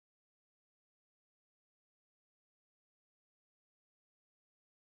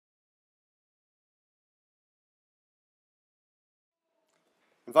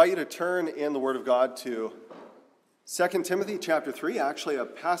invite you to turn in the Word of God to 2 Timothy chapter 3, actually a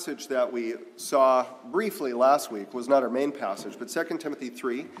passage that we saw briefly last week, was not our main passage, but 2 Timothy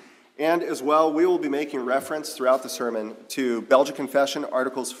 3. And as well, we will be making reference throughout the sermon to Belgic Confession,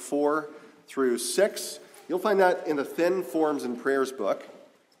 Articles 4 through 6. You'll find that in the Thin Forms and Prayers book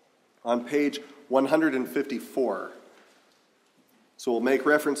on page 154. So we'll make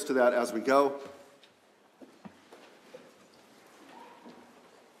reference to that as we go.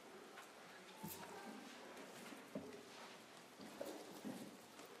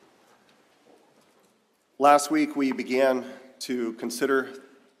 Last week we began to consider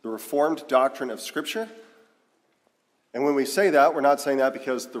the Reformed doctrine of Scripture. And when we say that, we're not saying that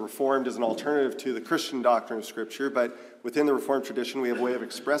because the Reformed is an alternative to the Christian doctrine of Scripture, but within the Reformed tradition we have a way of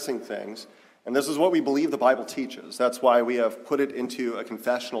expressing things. And this is what we believe the Bible teaches. That's why we have put it into a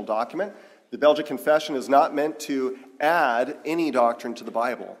confessional document. The Belgic Confession is not meant to add any doctrine to the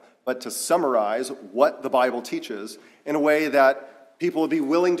Bible, but to summarize what the Bible teaches in a way that people would be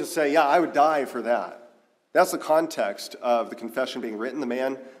willing to say, yeah, I would die for that. That's the context of the confession being written. The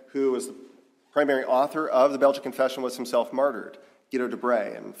man who was the primary author of the Belgic Confession was himself martyred, Guido de Brès,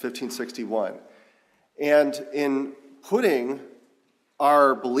 in 1561. And in putting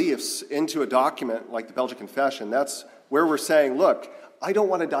our beliefs into a document like the Belgic Confession, that's where we're saying, look, I don't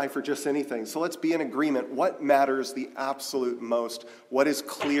want to die for just anything, so let's be in agreement. What matters the absolute most? What is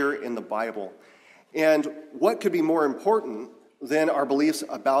clear in the Bible? And what could be more important than our beliefs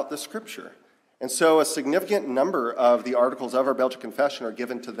about the Scripture? And so a significant number of the articles of our Belgic Confession are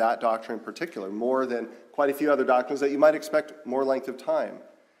given to that doctrine in particular, more than quite a few other doctrines that you might expect more length of time.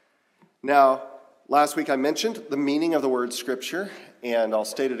 Now, last week I mentioned the meaning of the word Scripture, and I'll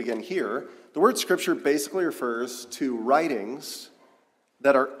state it again here. The word Scripture basically refers to writings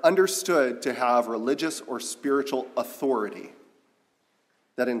that are understood to have religious or spiritual authority,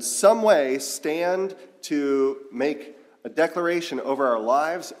 that in some way stand to make a declaration over our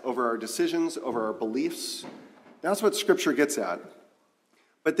lives, over our decisions, over our beliefs. That's what Scripture gets at.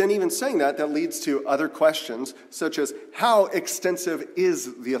 But then even saying that, that leads to other questions, such as how extensive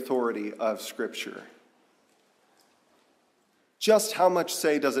is the authority of Scripture? Just how much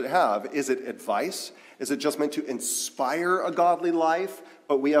say does it have? Is it advice? Is it just meant to inspire a godly life,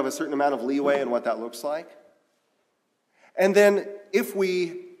 but we have a certain amount of leeway in what that looks like? And then if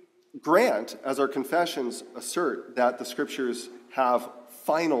we grant, as our confessions assert, that the Scriptures have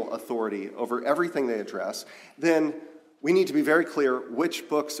final authority over everything they address, then we need to be very clear which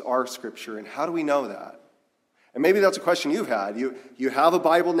books are Scripture and how do we know that? And maybe that's a question you've had. You have a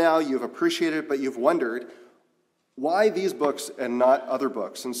Bible now, you've appreciated it, but you've wondered, why these books and not other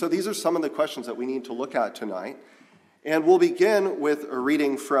books? And so these are some of the questions that we need to look at tonight. And we'll begin with a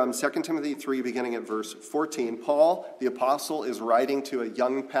reading from 2 Timothy 3, beginning at verse 14. Paul, the apostle, is writing to a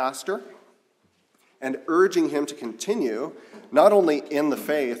young pastor and urging him to continue, not only in the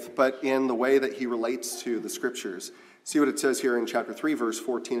faith, but in the way that he relates to the Scriptures. See what it says here in chapter 3, verse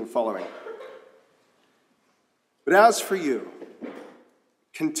 14 and following. But as for you,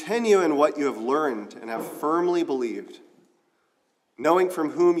 continue in what you have learned and have firmly believed, knowing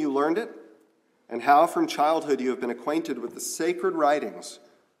from whom you learned it, and how from childhood you have been acquainted with the sacred writings,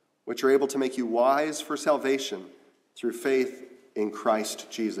 which are able to make you wise for salvation through faith in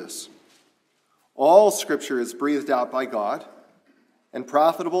Christ Jesus. All Scripture is breathed out by God and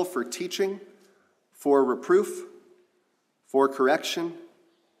profitable for teaching, for reproof, for correction,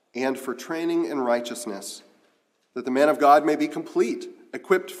 and for training in righteousness, that the man of God may be complete,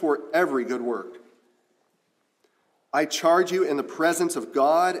 equipped for every good work. I charge you in the presence of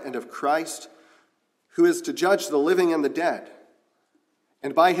God and of Christ, who is to judge the living and the dead,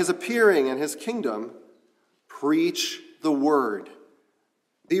 and by his appearing in his kingdom, preach the word.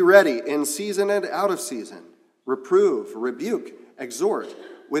 Be ready in season and out of season. Reprove, rebuke, exhort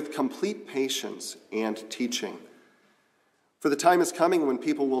with complete patience and teaching. For the time is coming when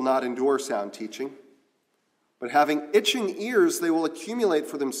people will not endure sound teaching, but having itching ears, they will accumulate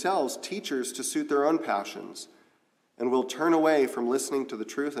for themselves teachers to suit their own passions, and will turn away from listening to the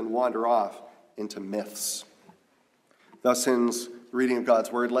truth and wander off into myths. Thus ends the reading of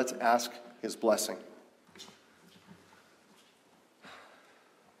God's word. Let's ask his blessing.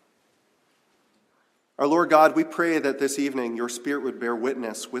 Our Lord God, we pray that this evening your Spirit would bear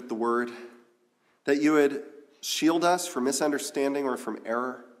witness with the word, that you would shield us from misunderstanding or from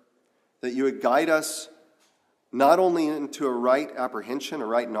error, that you would guide us not only into a right apprehension, a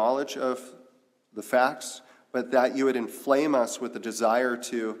right knowledge of the facts, but that you would inflame us with the desire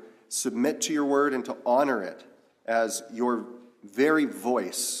to submit to your word and to honor it as your very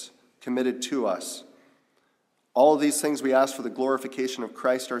voice committed to us. All of these things we ask for the glorification of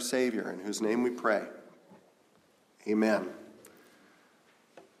Christ our Savior, in whose name we pray. Amen.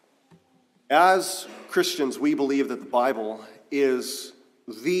 As Christians, we believe that the Bible is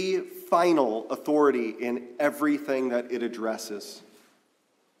the final authority in everything that it addresses.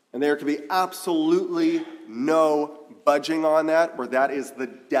 And there can be absolutely no budging on that, or that is the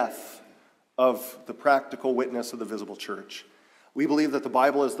death of the practical witness of the visible church. We believe that the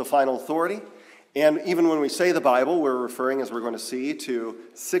Bible is the final authority. And even when we say the Bible, we're referring, as we're going to see, to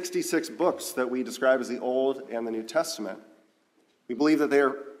 66 books that we describe as the Old and the New Testament. We believe that they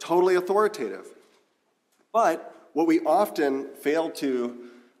are totally authoritative. But what we often fail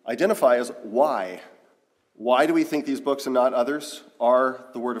to identify is why. Why do we think these books and not others are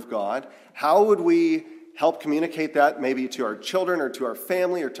the Word of God? How would we help communicate that maybe to our children or to our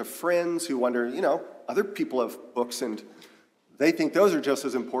family or to friends who wonder, other people have books and they think those are just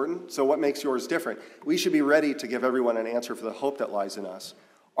as important, so what makes yours different? We should be ready to give everyone an answer for the hope that lies in us.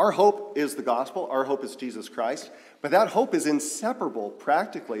 Our hope is the gospel. Our hope is Jesus Christ. But that hope is inseparable,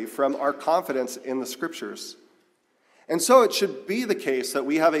 practically, from our confidence in the Scriptures. And so it should be the case that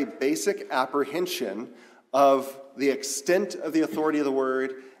we have a basic apprehension of the extent of the authority of the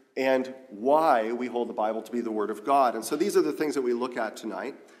Word and why we hold the Bible to be the Word of God. And so these are the things that we look at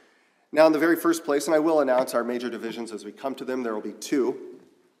tonight. Now, in the very first place, and I will announce our major divisions as we come to them, there will be two.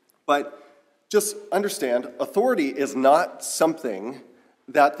 But just understand, authority is not something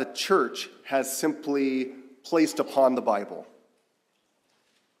that the church has simply placed upon the Bible.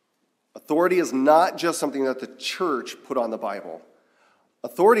 Authority is not just something that the church put on the Bible.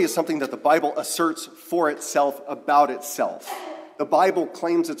 Authority is something that the Bible asserts for itself about itself. The Bible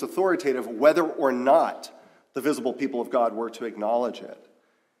claims it's authoritative whether or not the visible people of God were to acknowledge it.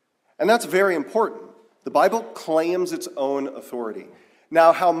 And that's very important. The Bible claims its own authority.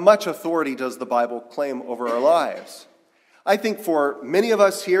 Now, how much authority does the Bible claim over our lives? I think for many of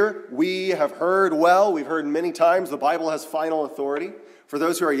us here, we have heard we've heard many times the Bible has final authority. For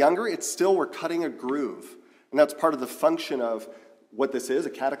those who are younger, it's still we're cutting a groove. And that's part of the function of what this is, a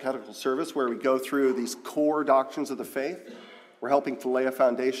catechetical service where we go through these core doctrines of the faith. We're helping to lay a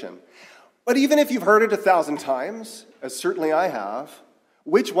foundation. But even if you've heard it 1,000 times, as certainly I have,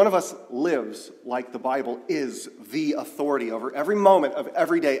 which one of us lives like the Bible is the authority over every moment of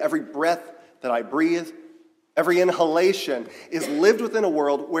every day, every breath that I breathe, every inhalation is lived within a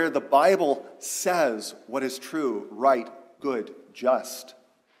world where the Bible says what is true, right, good, just.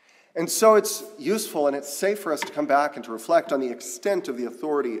 And so it's useful and it's safe for us to come back and to reflect on the extent of the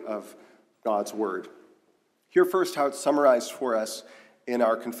authority of God's Word. Here first how it's summarized for us in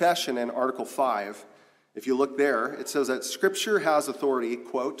our confession in Article 5. If you look there, it says that Scripture has authority,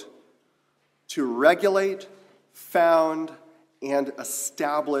 quote, to regulate, found, and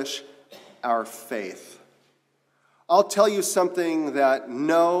establish our faith. I'll tell you something that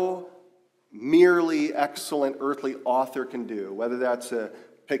no merely excellent earthly author can do, whether that's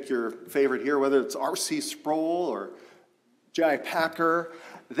pick your favorite here, whether it's R.C. Sproul or J.I. Packer,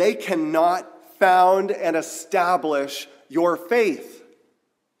 they cannot found and establish your faith.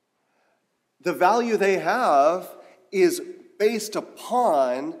 The value they have is based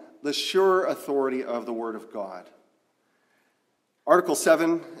upon the sure authority of the Word of God. Article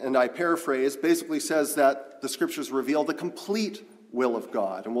 7, and I paraphrase, basically says that the Scriptures reveal the complete will of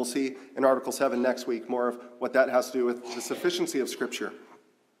God. And we'll see in Article 7 next week more of what that has to do with the sufficiency of Scripture.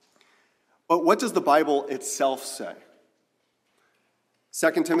 But what does the Bible itself say?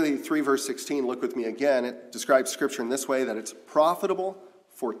 2 Timothy 3, verse 16, look with me again. It describes Scripture in this way, that it's profitable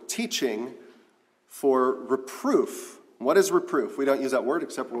for teaching, for reproof. What is reproof? We don't use that word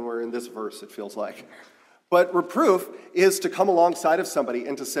except when we're in this verse, it feels like. But reproof is to come alongside of somebody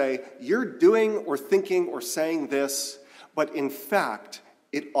and to say, you're doing or thinking or saying this, but in fact,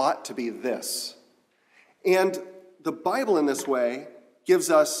 it ought to be this. And the Bible in this way gives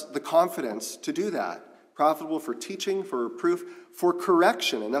us the confidence to do that. Profitable for teaching, for reproof, for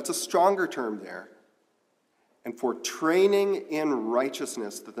correction, and that's a stronger term there, and for training in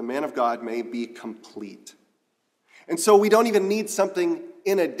righteousness, that the man of God may be complete. And so we don't even need something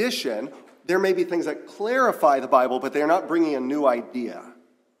in addition. There may be things that clarify the Bible, but they're not bringing a new idea,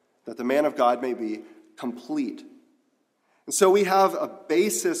 that the man of God may be complete. And so we have a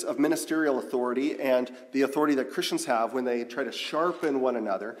basis of ministerial authority and the authority that Christians have when they try to sharpen one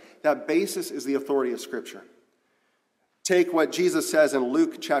another. That basis is the authority of Scripture. Take what Jesus says in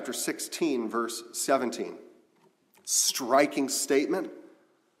Luke chapter 16, verse 17. Striking statement.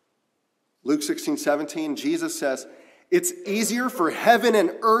 Luke 16, 17, Jesus says, it's easier for heaven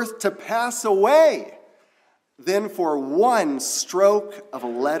and earth to pass away than for one stroke of a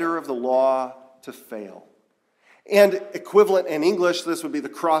letter of the law to fail. And equivalent in English, this would be the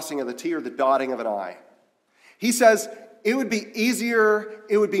crossing of the T or the dotting of an I. He says it would be easier,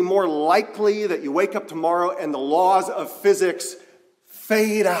 it would be more likely that you wake up tomorrow and the laws of physics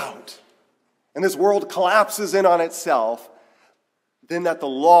fade out and this world collapses in on itself than that the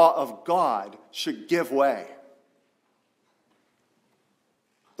law of God should give way.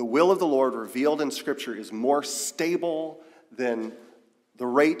 The will of the Lord revealed in Scripture is more stable than the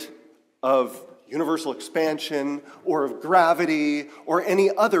rate of universal expansion or of gravity or any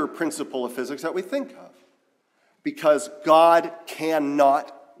other principle of physics that we think of. Because God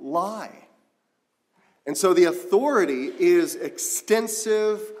cannot lie. And so the authority is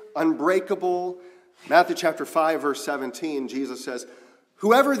extensive, unbreakable. Matthew chapter 5, verse 17, Jesus says,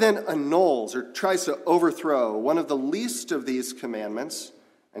 "Whoever then annuls or tries to overthrow one of the least of these commandments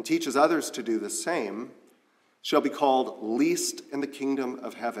and teaches others to do the same shall be called least in the kingdom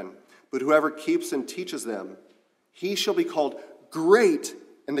of heaven. But whoever keeps and teaches them, he shall be called great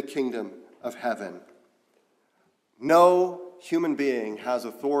in the kingdom of heaven." No human being has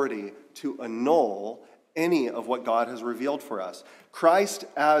authority to annul any of what God has revealed for us. Christ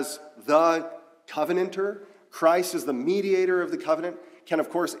as the covenanter, Christ as the mediator of the covenant, can of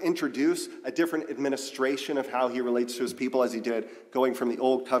course introduce a different administration of how he relates to his people as he did going from the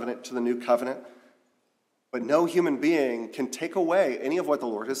old covenant to the new covenant. But no human being can take away any of what the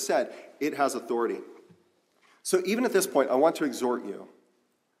Lord has said. It has authority. So even at this point, I want to exhort you,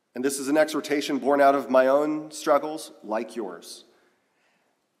 and this is an exhortation born out of my own struggles like yours.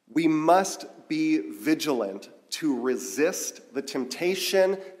 We must be vigilant to resist the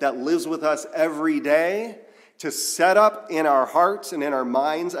temptation that lives with us every day to set up in our hearts and in our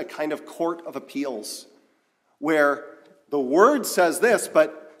minds a kind of court of appeals where the word says this,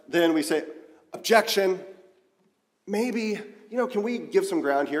 but then we say, objection, maybe, can we give some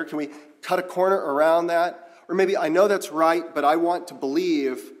ground here? Can we cut a corner around that? Or maybe I know that's right, but I want to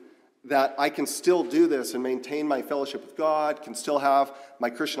believe that I can still do this and maintain my fellowship with God, can still have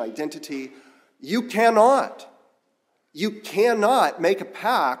my Christian identity. You cannot make a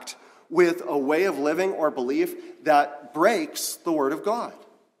pact with a way of living or belief that breaks the Word of God.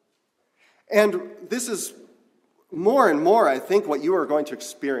 And this is more and more, I think, what you are going to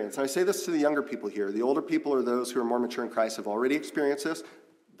experience. And I say this to the younger people here. The older people or those who are more mature in Christ have already experienced this.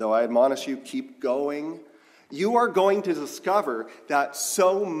 Though I admonish you, keep going. You are going to discover that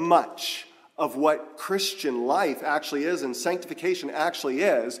so much of what Christian life actually is and sanctification actually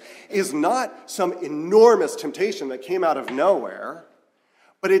is not some enormous temptation that came out of nowhere,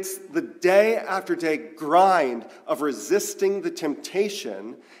 but it's the day after day grind of resisting the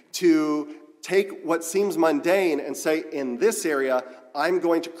temptation to take what seems mundane and say, in this area, I'm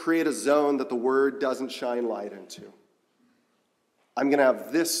going to create a zone that the Word doesn't shine light into. I'm going to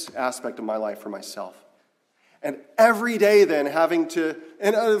have this aspect of my life for myself. And every day then having to,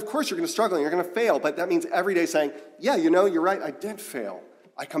 and of course you're going to struggle and you're going to fail, but that means every day saying, yeah, you're right, I did fail.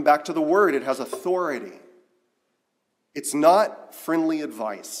 I come back to the Word, it has authority. It's not friendly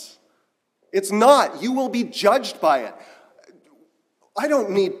advice. It's not. You will be judged by it. I don't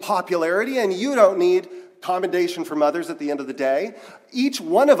need popularity and you don't need commendation from others at the end of the day. Each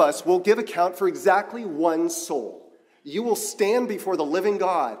one of us will give account for exactly one soul. You will stand before the living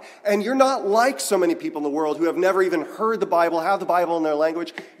God. And you're not like so many people in the world who have never even heard the Bible, have the Bible in their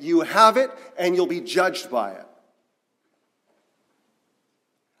language. You have it, and you'll be judged by it.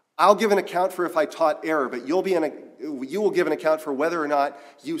 I'll give an account for if I taught error, but you will give an account for whether or not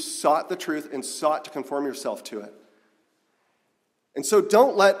you sought the truth and sought to conform yourself to it. And so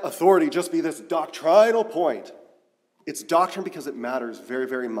don't let authority just be this doctrinal point. It's doctrine because it matters very,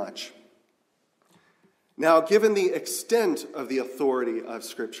 very much. Now, given the extent of the authority of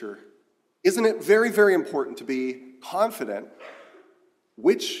Scripture, isn't it very, very important to be confident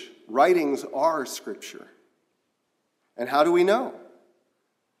which writings are Scripture? And how do we know?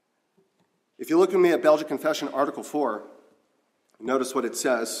 If you look with me at Belgic Confession, Article 4, notice what it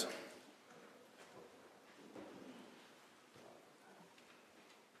says.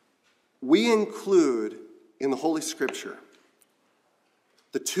 We include in the Holy Scripture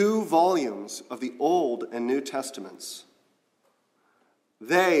the 2 volumes of the Old and New Testaments.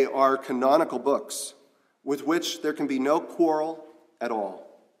 They are canonical books with which there can be no quarrel at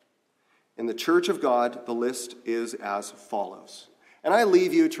all. In the Church of God, the list is as follows. And I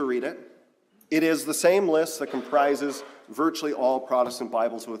leave you to read it. It is the same list that comprises virtually all Protestant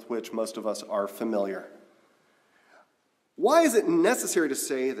Bibles with which most of us are familiar. Why is it necessary to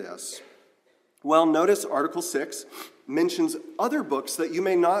say this? Well, notice Article 6 mentions other books that you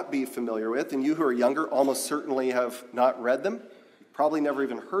may not be familiar with, and you who are younger almost certainly have not read them, probably never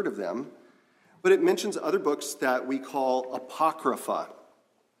even heard of them. but it mentions other books that we call Apocrypha.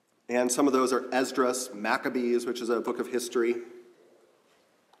 And some of those are Esdras, Maccabees, which is a book of history.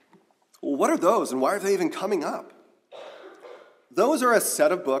 Well, what are those, and why are they even coming up? Those are a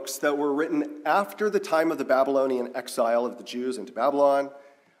set of books that were written after the time of the Babylonian exile of the Jews into Babylon,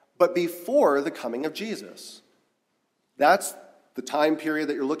 but before the coming of Jesus. That's the time period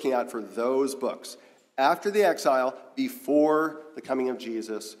that you're looking at for those books. After the exile, before the coming of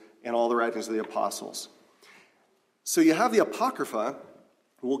Jesus and all the writings of the apostles. So you have the Apocrypha.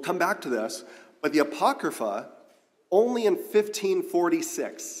 We'll come back to this, but the Apocrypha, only in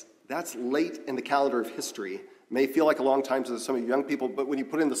 1546, that's late in the calendar of history. It may feel like a long time to some of you young people, but when you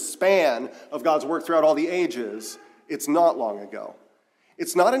put in the span of God's work throughout all the ages, it's not long ago.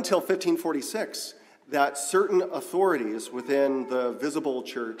 It's not until 1546 that certain authorities within the visible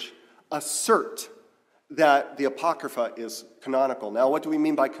church assert that the Apocrypha is canonical. Now, what do we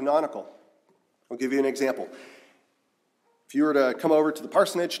mean by canonical? I'll give you an example. If you were to come over to the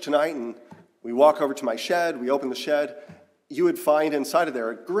parsonage tonight and we walk over to my shed, we open the shed, you would find inside of there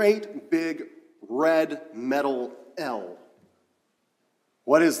a great big red metal L.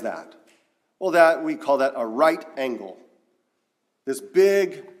 What is that? Well, we call that a right angle. This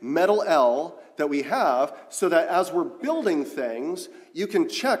big metal L that we have so that as we're building things, you can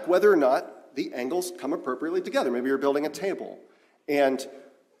check whether or not the angles come appropriately together. Maybe you're building a table, and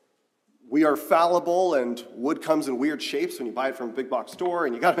we are fallible, and wood comes in weird shapes when you buy it from a big box store,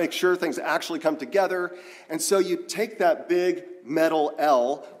 and you got to make sure things actually come together. And so you take that big metal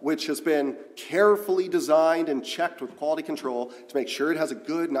L, which has been carefully designed and checked with quality control to make sure it has a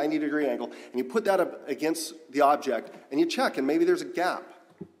good 90-degree angle, and you put that up against the object, and you check, and maybe there's a gap.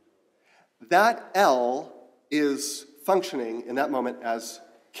 That L is functioning in that moment as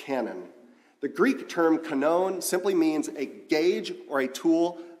canon. The Greek term kanon simply means a gauge or a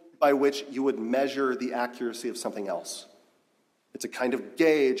tool by which you would measure the accuracy of something else. It's a kind of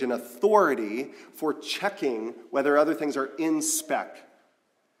gauge, an authority for checking whether other things are in spec.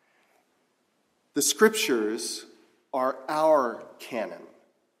 The scriptures are our canon.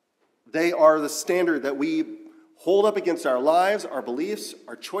 They are the standard that we hold up against our lives, our beliefs,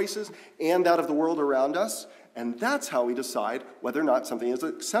 our choices, and that of the world around us, and that's how we decide whether or not something is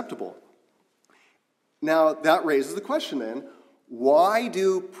acceptable. Now, that raises the question then, why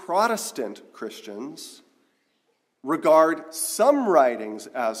do Protestant Christians regard some writings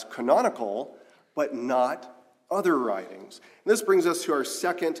as canonical, but not other writings? And this brings us to our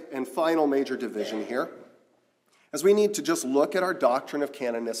second and final major division here, as we need to just look at our doctrine of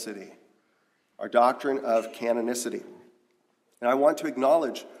canonicity. Our doctrine of canonicity. And I want to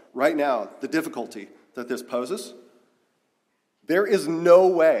acknowledge right now the difficulty that this poses. There is no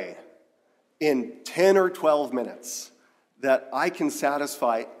way in 10 or 12 minutes that I can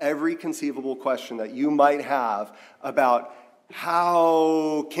satisfy every conceivable question that you might have about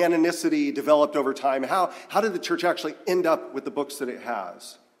how canonicity developed over time. How did the church actually end up with the books that it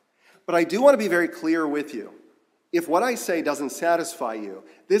has? But I do want to be very clear with you. If what I say doesn't satisfy you,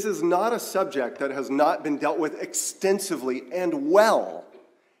 this is not a subject that has not been dealt with extensively and well.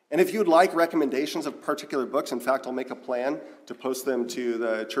 And if you'd like recommendations of particular books, in fact, I'll make a plan to post them to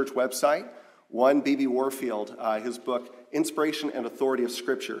the church website. One, B.B. Warfield, his book, Inspiration and Authority of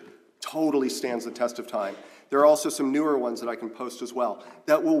Scripture, totally stands the test of time. There are also some newer ones that I can post as well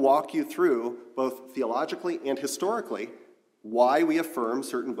that will walk you through, both theologically and historically, why we affirm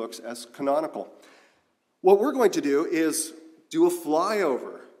certain books as canonical. What we're going to do is do a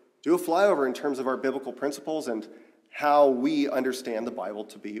flyover in terms of our biblical principles and how we understand the Bible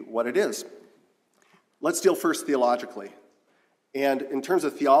to be what it is. Let's deal first theologically. And in terms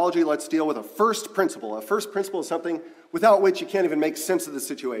of theology, let's deal with a first principle. A first principle is something without which you can't even make sense of the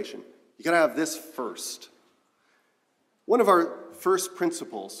situation. You got to have this first. One of our first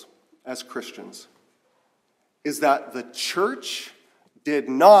principles as Christians is that the church did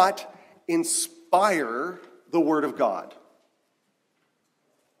not inspire the Word of God.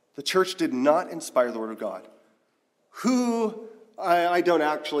 The church did not inspire the Word of God. Who, I don't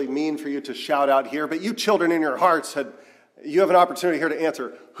actually mean for you to shout out here, but you children in your hearts, you have an opportunity here to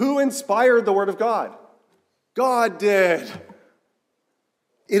answer. Who inspired the Word of God? God did.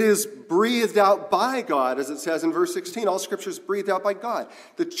 It is breathed out by God, as it says in verse 16. All Scripture is breathed out by God.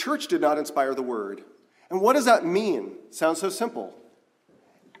 The church did not inspire the Word. And what does that mean? It sounds so simple.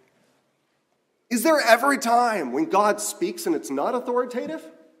 Is there ever a time when God speaks and it's not authoritative?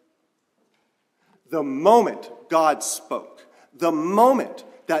 The moment God spoke, the moment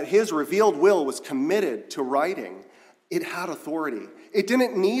that his revealed will was committed to writing, it had authority. It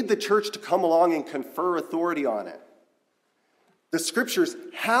didn't need the church to come along and confer authority on it. The Scriptures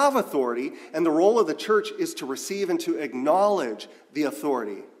have authority, and the role of the church is to receive and to acknowledge the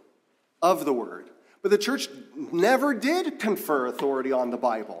authority of the Word. But the church never did confer authority on the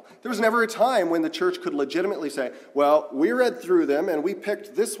Bible. There was never a time when the church could legitimately say, well, we read through them and we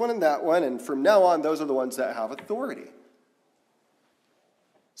picked this one and that one, and from now on, those are the ones that have authority.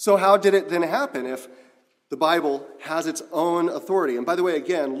 So how did it then happen if the Bible has its own authority? And by the way,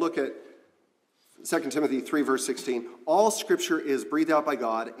 again, look at 2 Timothy 3, verse 16. All Scripture is breathed out by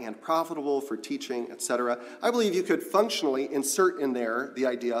God and profitable for teaching, etc. I believe you could functionally insert in there the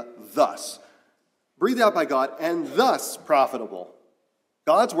idea, thus. Breathed out by God, and thus profitable.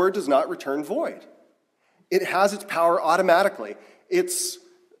 God's word does not return void. It has its power automatically. It's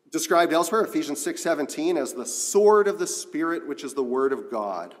described elsewhere, Ephesians 6:17, as the sword of the Spirit, which is the word of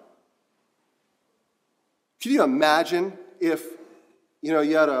God. Can you imagine if, you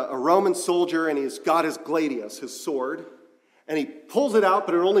had a Roman soldier and he's got his gladius, his sword, and he pulls it out,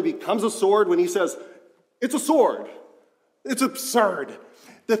 but it only becomes a sword when he says, it's a sword. It's absurd.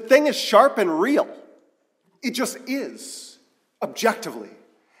 The thing is sharp and real. It just is, objectively.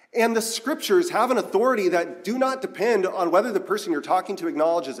 And the Scriptures have an authority that do not depend on whether the person you're talking to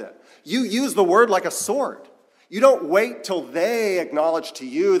acknowledges it. You use the word like a sword. You don't wait till they acknowledge to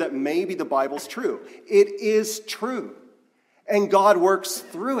you that maybe the Bible's true. It is true. And God works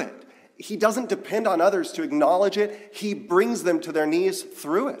through it. He doesn't depend on others to acknowledge it. He brings them to their knees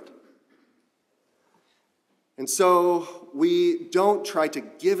through it. And so we don't try to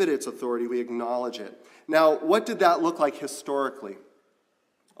give it its authority, we acknowledge it. Now, what did that look like historically?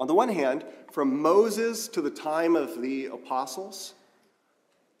 On the one hand, from Moses to the time of the apostles,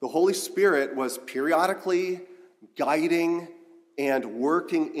 the Holy Spirit was periodically guiding and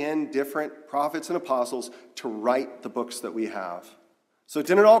working in different prophets and apostles to write the books that we have. So it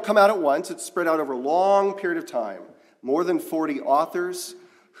didn't all come out at once. It spread out over a long period of time. More than 40 authors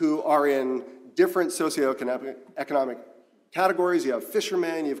who are in different socioeconomic categories. You have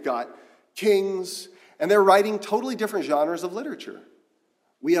fishermen, you've got kings, and they're writing totally different genres of literature.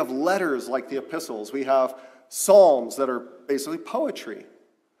 We have letters like the epistles. We have psalms that are basically poetry.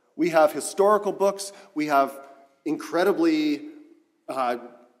 We have historical books. We have incredibly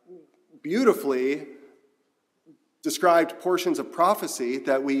beautifully described portions of prophecy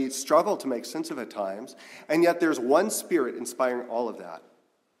that we struggle to make sense of at times. And yet there's one Spirit inspiring all of that.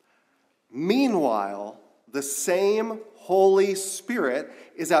 Meanwhile, the same Holy Spirit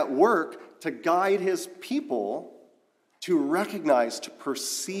is at work to guide his people to recognize, to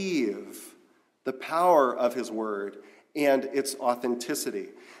perceive the power of his word and its authenticity.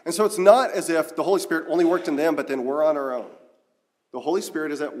 And so it's not as if the Holy Spirit only worked in them, but then we're on our own. The Holy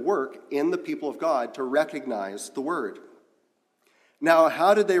Spirit is at work in the people of God to recognize the word. Now,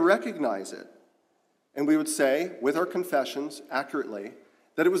 how did they recognize it? And we would say, with our confessions accurately,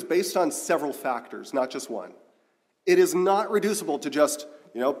 that it was based on several factors, not just one. It is not reducible to just,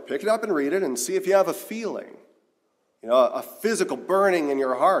 pick it up and read it and see if you have a feeling, a physical burning in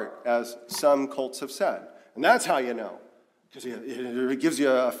your heart, as some cults have said. And that's how you know, because it gives you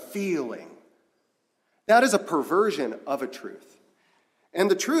a feeling. That is a perversion of a truth. And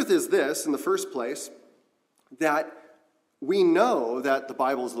the truth is this, in the first place, that we know that the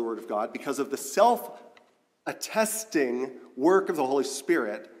Bible is the Word of God because of the self-attesting work of the Holy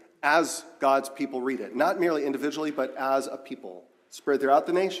Spirit as God's people read it. Not merely individually, but as a people spread throughout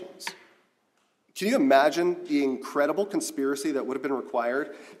the nations. Can you imagine the incredible conspiracy that would have been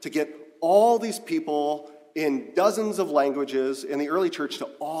required to get all these people in dozens of languages in the early church to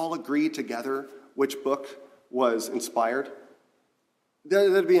all agree together which book was inspired?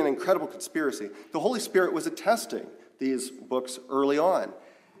 That'd be an incredible conspiracy. The Holy Spirit was attesting these books early on.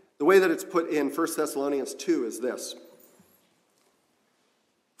 The way that it's put in 1 Thessalonians 2 is this.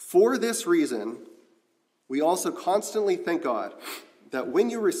 For this reason, we also constantly thank God that when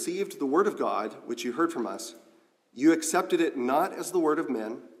you received the word of God, which you heard from us, you accepted it not as the word of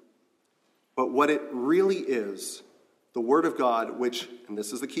men, but what it really is, the word of God, which, and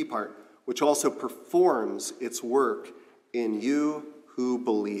this is the key part, which also performs its work in you who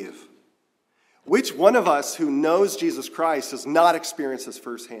believe. Which one of us who knows Jesus Christ has not experienced this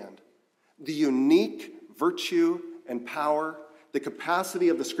firsthand? The unique virtue and power, the capacity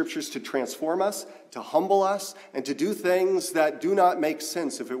of the Scriptures to transform us, to humble us, and to do things that do not make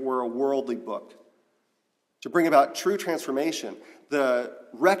sense if it were a worldly book. To bring about true transformation, the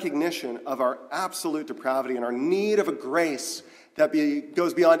recognition of our absolute depravity and our need of a grace that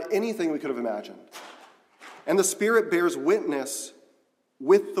goes beyond anything we could have imagined. And the Spirit bears witness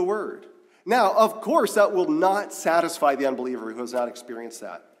with the Word. Now, of course, that will not satisfy the unbeliever who has not experienced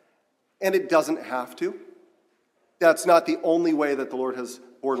that. And it doesn't have to. that's not the only way that the Lord has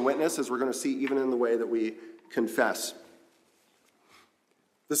borne witness, as we're going to see even in the way that we confess.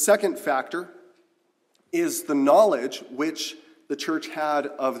 The second factor is the knowledge which the church had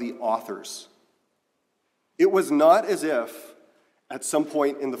of the authors. It was not as if at some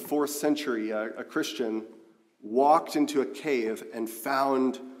point in the 4th century a Christian walked into a cave and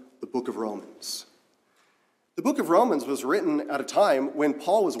found the book of Romans. The book of Romans was written at a time when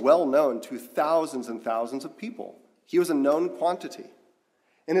Paul was well known to thousands and thousands of people. He was a known quantity.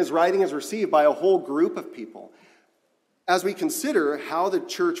 And his writing is received by a whole group of people. As we consider how the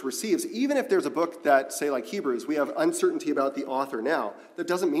church receives, even if there's a book that, say like Hebrews, we have uncertainty about the author now, that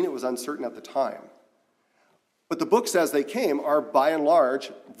doesn't mean it was uncertain at the time. But the books as they came are by and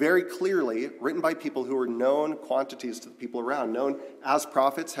large very clearly written by people who were known quantities to the people around, known as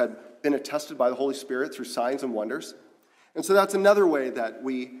prophets, had been attested by the Holy Spirit through signs and wonders. And so that's another way that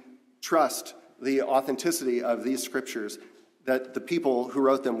we trust the authenticity of these scriptures, that the people who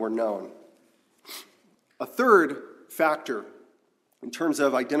wrote them were known. A third factor in terms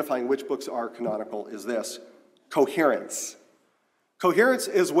of identifying which books are canonical is this: coherence. Coherence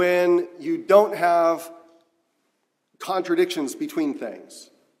is when you don't have contradictions between things.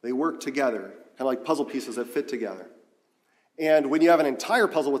 They work together, kind of like puzzle pieces that fit together. And when you have an entire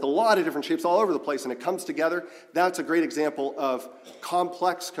puzzle with a lot of different shapes all over the place and it comes together, that's a great example of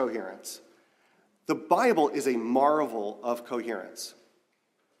complex coherence. The Bible is a marvel of coherence.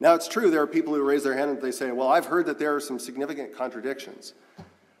 Now, it's true, there are people who raise their hand and they say, well, I've heard that there are some significant contradictions.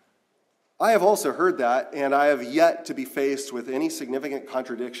 I have also heard that, and I have yet to be faced with any significant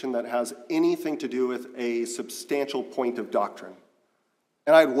contradiction that has anything to do with a substantial point of doctrine.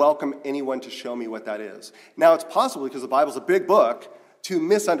 And I'd welcome anyone to show me what that is. Now, it's possible, because the Bible's a big book, to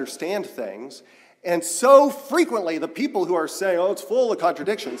misunderstand things. And so frequently, the people who are saying, oh, it's full of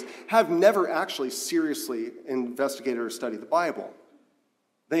contradictions, have never actually seriously investigated or studied the Bible.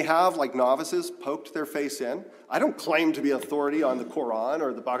 They have, like novices, poked their face in. I don't claim to be authority on the Quran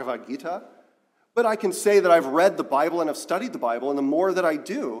or the Bhagavad Gita, but I can say that I've read the Bible and have studied the Bible, and the more that I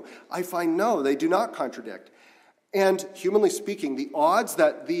do, I find no, they do not contradict. And humanly speaking, the odds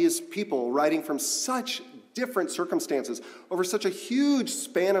that these people writing from such different circumstances over such a huge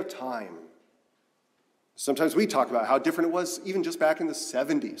span of time, sometimes we talk about how different it was even just back in the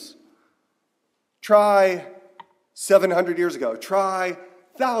 70s. Try 700 years ago. Try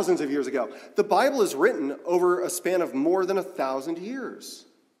thousands of years ago. The Bible is written over a span of more than 1,000 years.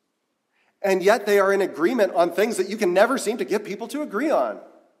 And yet they are in agreement on things that you can never seem to get people to agree on.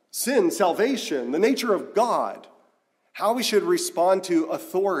 Sin, salvation, the nature of God, how we should respond to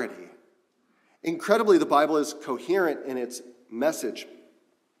authority. Incredibly, the Bible is coherent in its message.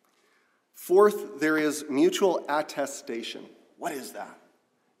 Fourth, there is mutual attestation. What is that?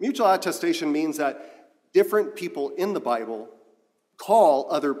 Mutual attestation means that different people in the Bible call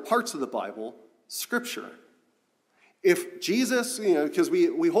other parts of the Bible Scripture. If Jesus, because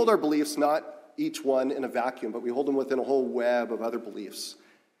we hold our beliefs not each one in a vacuum, but we hold them within a whole web of other beliefs.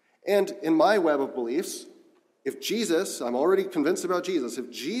 And in my web of beliefs, if Jesus, I'm already convinced about Jesus,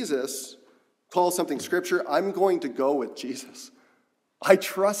 if Jesus calls something Scripture, I'm going to go with Jesus. I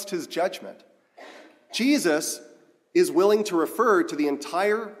trust his judgment. Jesus is willing to refer to the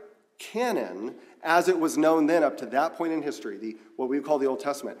entire canon as it was known then up to that point in history, what we call the Old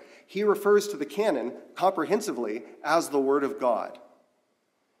Testament. He refers to the canon comprehensively as the Word of God.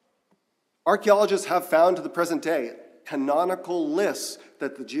 Archaeologists have found to the present day canonical lists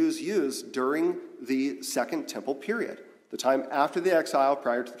that the Jews used during the Second Temple period, the time after the exile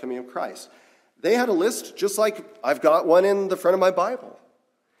prior to the coming of Christ. They had a list just like I've got one in the front of my Bible.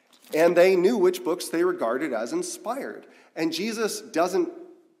 And they knew which books they regarded as inspired. And Jesus doesn't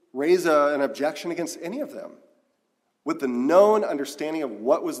raise an objection against any of them. With the known understanding of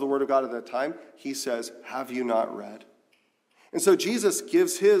what was the Word of God at that time, he says, have you not read? And so Jesus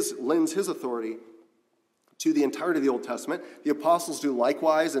lends his authority to the entirety of the Old Testament. The apostles do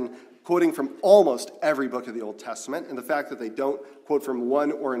likewise, and quoting from almost every book of the Old Testament. And the fact that they don't quote from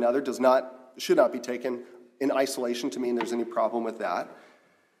one or another should not be taken in isolation to mean there's any problem with that.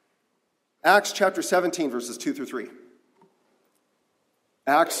 Acts chapter 17, verses 2 through 3.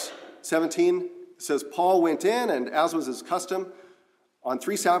 Acts 17 says, Paul went in, and as was his custom, on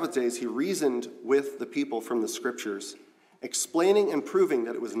 3 Sabbath days he reasoned with the people from the Scriptures, explaining and proving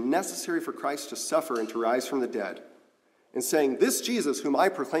that it was necessary for Christ to suffer and to rise from the dead, and saying, this Jesus whom I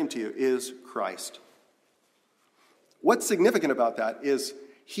proclaim to you is Christ. What's significant about that is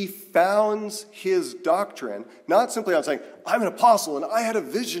he founds his doctrine not simply on saying, I'm an apostle and I had a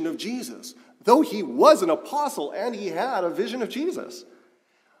vision of Jesus, though he was an apostle and he had a vision of Jesus.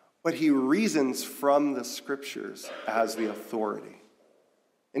 but he reasons from the scriptures as the authority.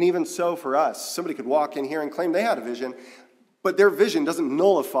 And even so for us, somebody could walk in here and claim they had a vision, but their vision doesn't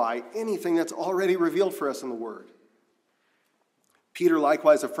nullify anything that's already revealed for us in the Word. Peter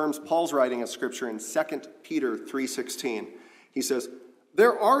likewise affirms Paul's writing of Scripture in 2 Peter 3:16. He says,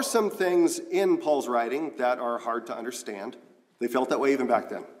 there are some things in Paul's writing that are hard to understand. They felt that way even back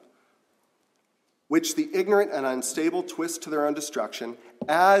then. Which the ignorant and unstable twist to their own destruction,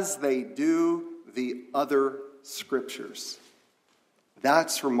 as they do the other Scriptures.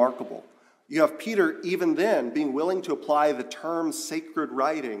 That's remarkable. You have Peter, even then, being willing to apply the term sacred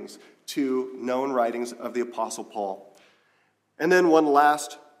writings to known writings of the Apostle Paul. And then one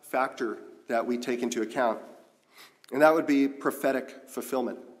last factor that we take into account, and that would be prophetic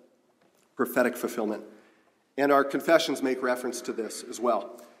fulfillment. Prophetic fulfillment. And our confessions make reference to this as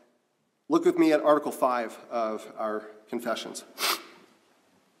well. Look with me at Article 5 of our confessions.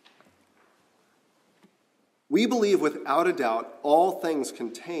 We believe without a doubt all things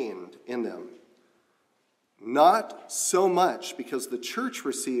contained in them, not so much because the church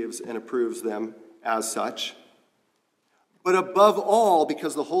receives and approves them as such, but above all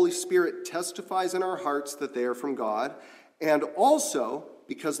because the Holy Spirit testifies in our hearts that they are from God, and also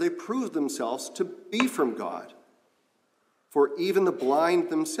because they prove themselves to be from God. For even the blind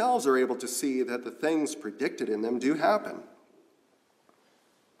themselves are able to see that the things predicted in them do happen.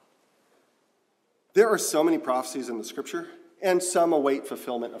 There are so many prophecies in the Scripture, and some await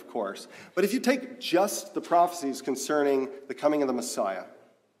fulfillment, of course. But if you take just the prophecies concerning the coming of the Messiah,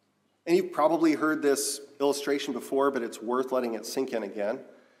 and you've probably heard this illustration before, but it's worth letting it sink in again.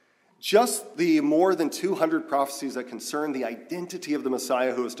 Just the more than 200 prophecies that concern the identity of the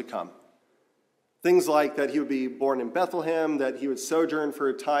Messiah who is to come. Things like that he would be born in Bethlehem, that he would sojourn for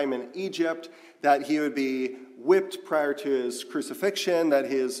a time in Egypt, that he would be whipped prior to his crucifixion, that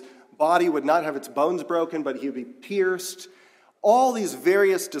his body would not have its bones broken, but he would be pierced. All these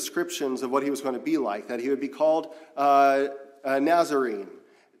various descriptions of what he was going to be like, that he would be called a Nazarene.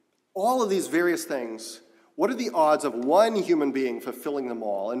 All of these various things, what are the odds of one human being fulfilling them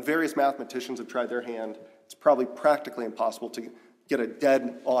all? And various mathematicians have tried their hand. It's probably practically impossible to get a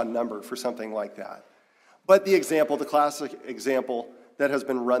dead-on number for something like that. But the classic example that has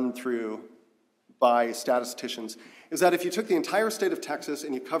been run through by statisticians is that if you took the entire state of Texas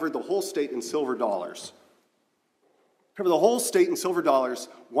and you covered the whole state in silver dollars, cover the whole state in silver dollars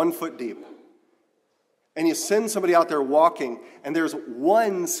 1 foot deep, and you send somebody out there walking, and there's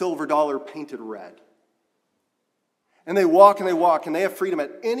one silver dollar painted red. And they walk, and they have freedom.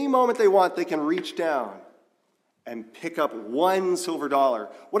 At any moment they want, they can reach down and pick up one silver dollar.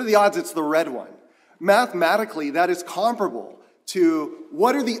 What are the odds it's the red one? Mathematically, that is comparable to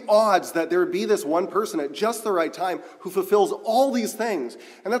what are the odds that there would be this one person at just the right time who fulfills all these things.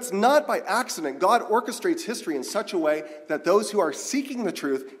 And that's not by accident. God orchestrates history in such a way that those who are seeking the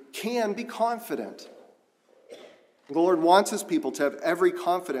truth can be confident. The Lord wants his people to have every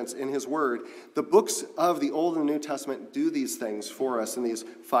confidence in his word. The books of the Old and New Testament do these things for us in these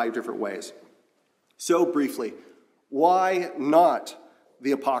 5 different ways. So briefly, why not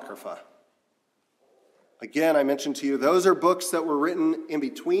the Apocrypha? Again, I mentioned to you, those are books that were written in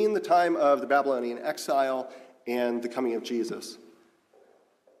between the time of the Babylonian exile and the coming of Jesus.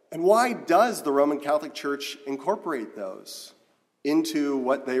 And why does the Roman Catholic Church incorporate those into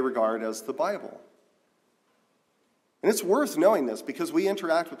what they regard as the Bible? And it's worth knowing this because we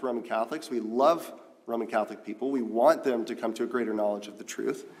interact with Roman Catholics. We love Roman Catholic people. We want them to come to a greater knowledge of the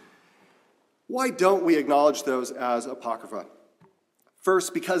truth. Why don't we acknowledge those as Apocrypha?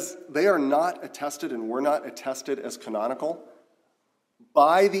 First, because they are not attested and were not attested as canonical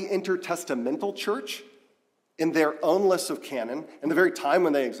by the intertestamental church in their own lists of canon in the very time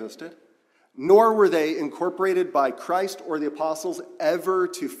when they existed, nor were they incorporated by Christ or the apostles ever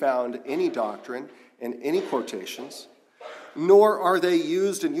to found any doctrine in any quotations, nor are they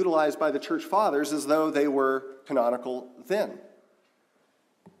used and utilized by the church fathers as though they were canonical then.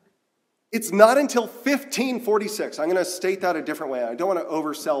 It's not until 1546, I'm going to state that a different way, I don't want to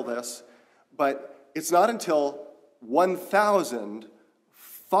oversell this, but it's not until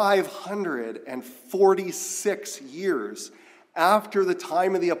 1,546 years after the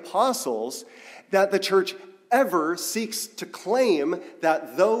time of the apostles that the church ever seeks to claim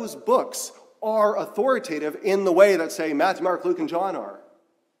that those books are authoritative in the way that, say, Matthew, Mark, Luke, and John are.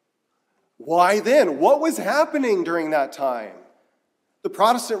 Why then? What was happening during that time? The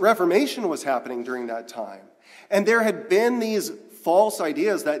Protestant Reformation was happening during that time. And there had been these false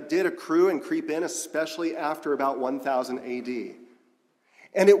ideas that did accrue and creep in, especially after about 1000 AD.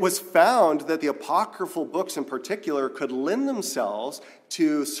 And it was found that the apocryphal books in particular could lend themselves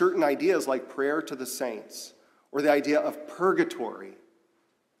to certain ideas like prayer to the saints, or the idea of purgatory,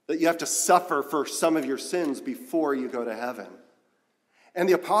 that you have to suffer for some of your sins before you go to heaven. And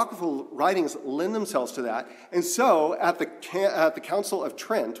the apocryphal writings lend themselves to that. And so at the Council of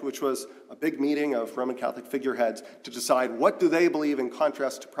Trent, which was a big meeting of Roman Catholic figureheads to decide what do they believe in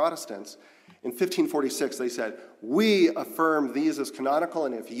contrast to Protestants, in 1546 they said, we affirm these as canonical,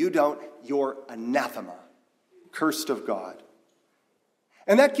 and if you don't, you're anathema, cursed of God.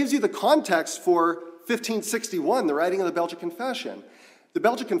 And that gives you the context for 1561, the writing of the Belgic Confession. The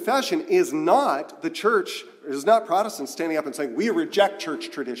Belgic Confession is not the church, it is not Protestants standing up and saying, we reject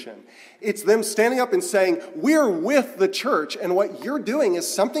church tradition. It's them standing up and saying, we're with the church, and what you're doing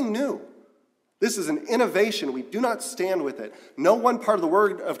is something new. This is an innovation. We do not stand with it. No one part of the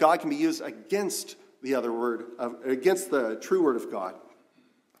word of God can be used against the other word, against the true word of God.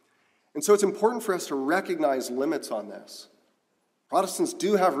 And so it's important for us to recognize limits on this. Protestants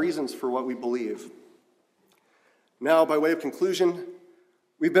do have reasons for what we believe. Now, by way of conclusion,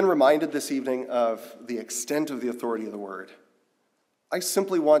 we've been reminded this evening of the extent of the authority of the word. I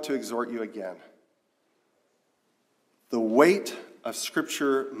simply want to exhort you again. The weight of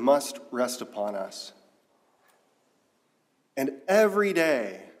Scripture must rest upon us. And every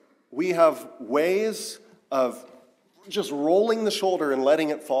day we have ways of just rolling the shoulder and letting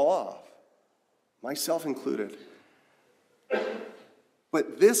it fall off, myself included.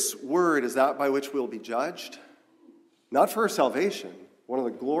 But this word is that by which we'll be judged, not for our salvation. One of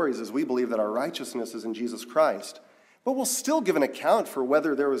the glories is we believe that our righteousness is in Jesus Christ. But we'll still give an account for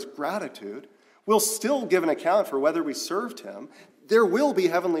whether there was gratitude. We'll still give an account for whether we served him. There will be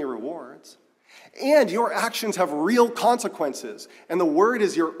heavenly rewards. And your actions have real consequences. And the word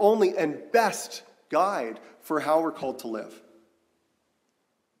is your only and best guide for how we're called to live.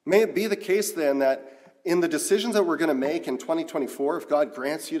 May it be the case then that in the decisions that we're going to make in 2024, if God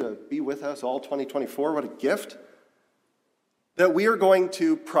grants you to be with us all 2024, what a gift, that we are going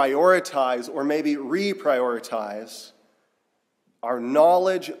to prioritize or maybe reprioritize our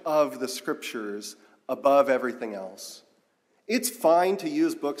knowledge of the Scriptures above everything else. It's fine to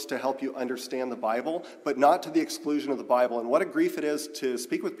use books to help you understand the Bible, but not to the exclusion of the Bible. And what a grief it is to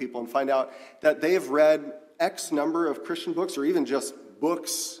speak with people and find out that they've read X number of Christian books or even just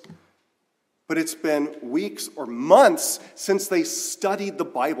books, but it's been weeks or months since they studied the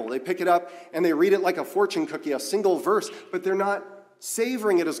Bible. They pick it up and they read it like a fortune cookie, a single verse, but they're not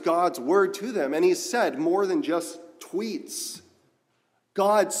savoring it as God's word to them. And he's said more than just tweets.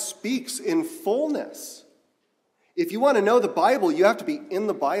 God speaks in fullness. If you want to know the Bible, you have to be in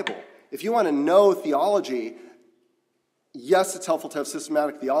the Bible. If you want to know theology, yes, it's helpful to have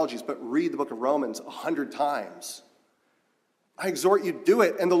systematic theologies, but read the book of Romans 100 times. I exhort you to do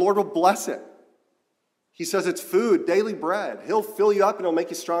it, and the Lord will bless it. He says it's food, daily bread. He'll fill you up and he'll make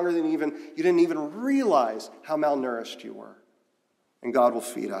you stronger than you didn't even realize how malnourished you were. And God will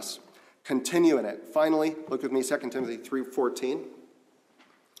feed us. Continue in it. Finally, look with me, 2 Timothy 3:14.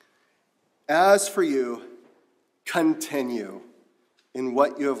 As for you, continue in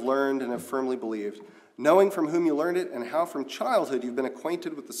what you have learned and have firmly believed, knowing from whom you learned it and how from childhood you've been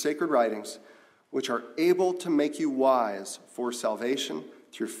acquainted with the sacred writings, which are able to make you wise for salvation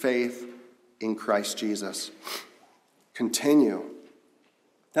through faith in Christ Jesus. Continue.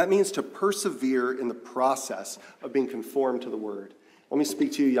 That means to persevere in the process of being conformed to the word. Let me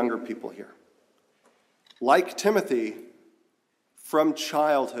speak to you younger people here. Like Timothy, from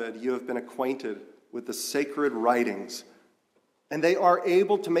childhood you have been acquainted with the sacred writings, and they are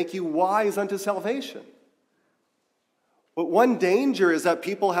able to make you wise unto salvation. But one danger is that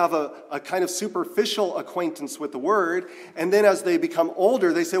people have a kind of superficial acquaintance with the word, and then as they become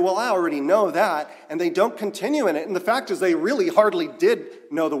older, they say, well, I already know that, and they don't continue in it. And the fact is they really hardly did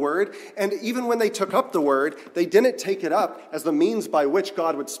know the word, and even when they took up the word, they didn't take it up as the means by which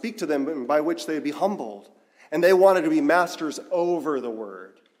God would speak to them and by which they would be humbled. And they wanted to be masters over the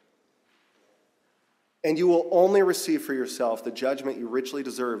word. And you will only receive for yourself the judgment you richly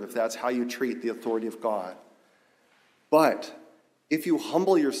deserve if that's how you treat the authority of God. But if you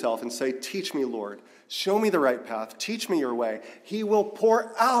humble yourself and say, teach me, Lord, show me the right path, teach me your way, he will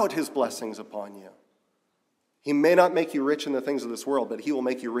pour out his blessings upon you. He may not make you rich in the things of this world, but he will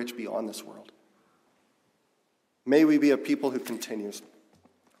make you rich beyond this world. May we be a people who continues.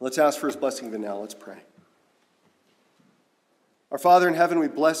 Let's ask for his blessing even now. Let's pray. Our Father in heaven, we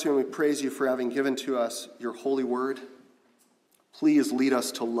bless you and we praise you for having given to us your holy word. Please lead us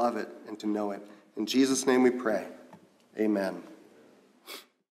to love it and to know it. In Jesus' name we pray. Amen.